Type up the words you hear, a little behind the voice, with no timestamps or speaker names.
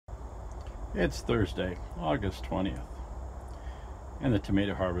It's Thursday, August 20th, and the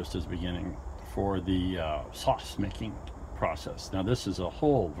tomato harvest is beginning for the sauce making process. Now this is a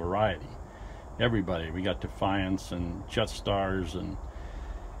whole variety. Everybody, we got Defiants and Jet Stars and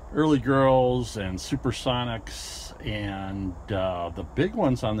Early Girls and Supersonics, and the big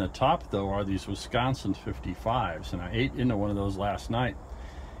ones on the top though are these Wisconsin 55s, and I ate into one of those last night,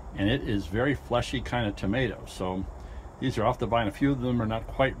 and it is very fleshy kind of tomato. So these are off the vine. A few of them are not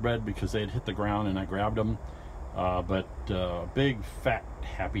quite red because they had hit the ground and I grabbed them, but big fat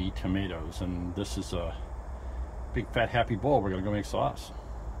happy tomatoes, and this is a big fat happy bowl. We're gonna go make sauce.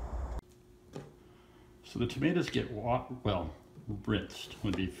 So the tomatoes get rinsed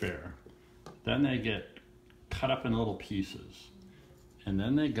would be fair. Then they get cut up in little pieces, and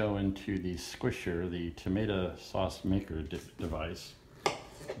then they go into the squisher, the tomato sauce maker device,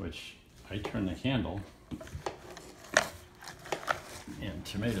 which I turn the handle and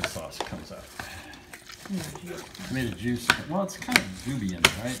tomato sauce comes out. Tomato juice, well, it's kind of gooby in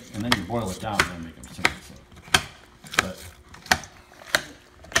it, right? And then you boil it down and then make them tomato sauce.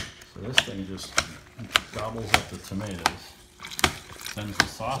 So this thing just gobbles up the tomatoes, sends the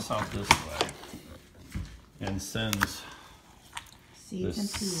sauce out this way, and sends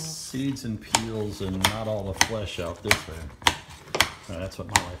seeds and peels and not all the flesh out this way. That's what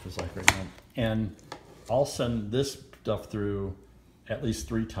my life is like right now. And I'll send this stuff through at least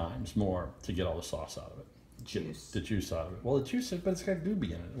 3 times more to get all the sauce out of it. The juice out of it. Well, the juice, but it's got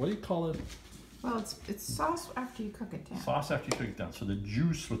gooby in it. What do you call it? Well, it's sauce after you cook it down. Sauce after you cook it down. So the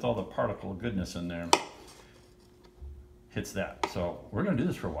juice with all the particle goodness in there hits that. So we're going to do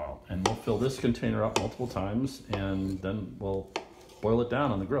this for a while, and we'll fill this container up multiple times, and then we'll boil it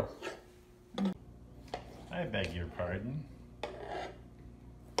down on the grill. I beg your pardon.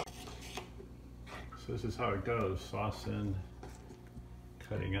 So this is how it goes. Sauce in,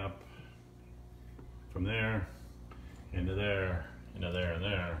 cutting up from there, into there, into there and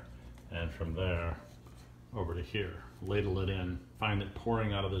there, and from there over to here. Ladle it in. Find that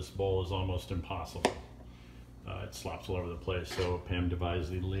pouring out of this bowl is almost impossible. It slops all over the place, so Pam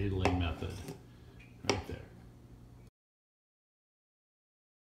devised the ladling method right there.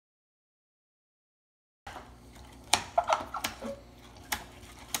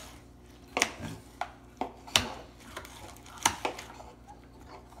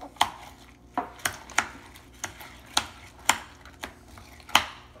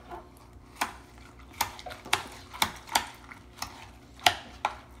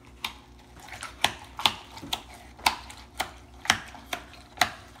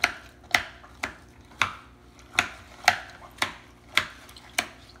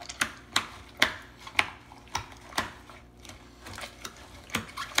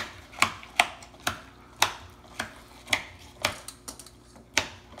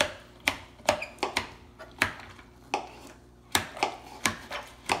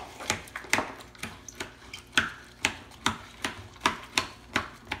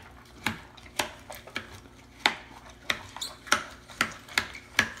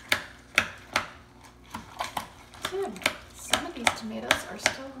 Some of these tomatoes are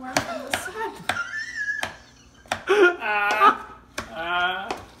still warm from the sun.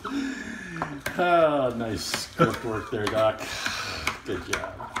 Oh, nice script work there, Doc. Good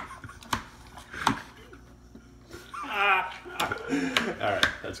job. All right,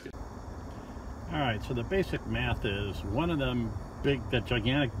 that's good. All right, so the basic math is one of them that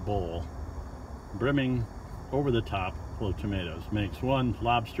gigantic bowl, brimming over the top full of tomatoes, makes one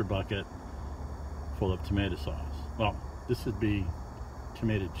lobster bucket full of tomato sauce. Well, this would be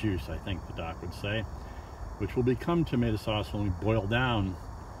tomato juice, I think the doc would say, which will become tomato sauce when we boil down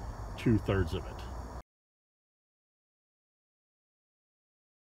 2/3 of it.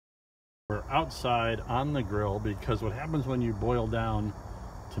 We're outside on the grill because what happens when you boil down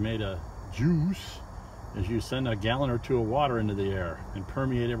tomato juice is you send a gallon or 2 of water into the air and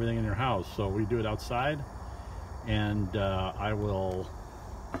permeate everything in your house. So we do it outside, and I will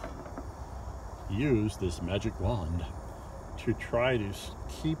use this magic wand to try to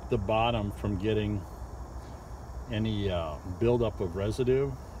keep the bottom from getting any buildup of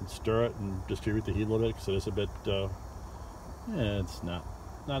residue, and stir it and distribute the heat a little bit, because it is a bit it's not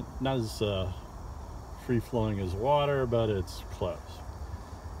as free-flowing as water, but it's close.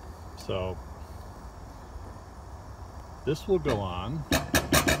 So this will go on for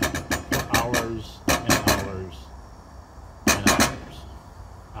hours and hours and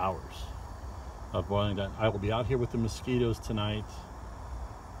hours of boiling down. I will be out here with the mosquitoes tonight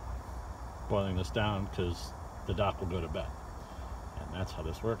boiling this down, because the doc will go to bed, and that's how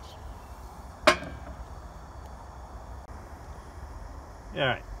this works. All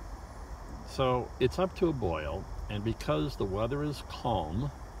right, So it's up to a boil, and because the weather is calm,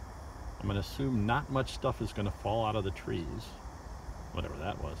 I'm going to assume not much stuff is going to fall out of the trees, whatever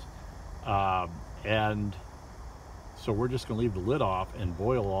that was. And so we're just going to leave the lid off and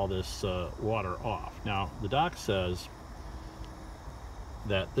boil all this water off. Now, the doc says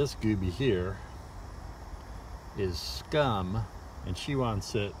that this gooby here is scum, and she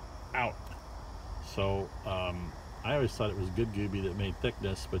wants it out. So I always thought it was good gooby that made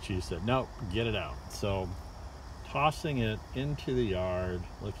thickness, but she said, nope, get it out. So tossing it into the yard,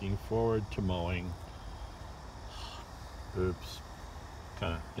 looking forward to mowing. Oops,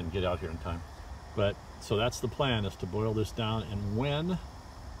 kind of didn't get out here in time. But so that's the plan, is to boil this down, and when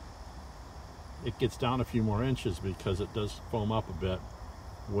it gets down a few more inches, because it does foam up a bit,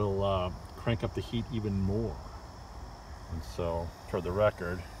 we'll crank up the heat even more. And so, for the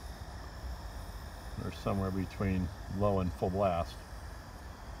record, we're somewhere between low and full blast.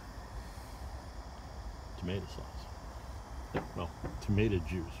 Tomato sauce. Well, tomato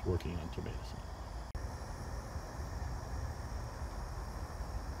juice, working on tomato sauce.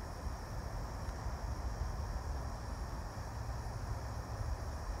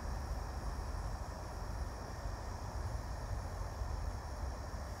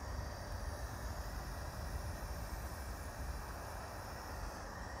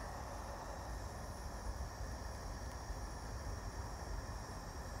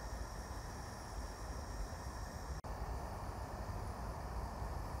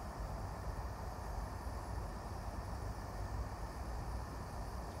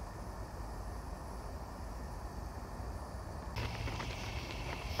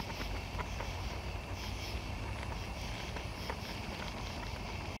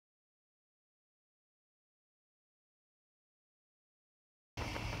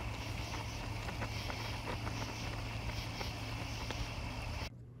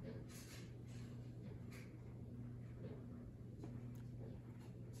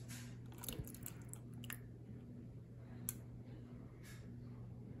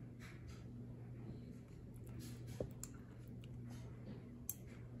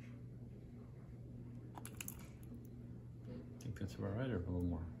 That's about right, or a little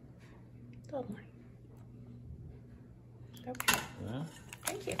more? A little more. Okay. Yeah?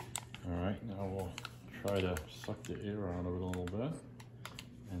 Thank you. All right, now we'll try to suck the air out of it a little bit,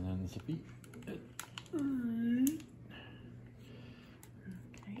 and then zippy it. Okay.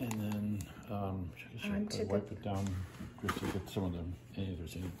 And then should I wipe it down just to get some of the,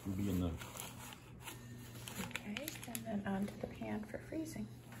 there's any gooby in the... Okay, and then onto the pan for freezing.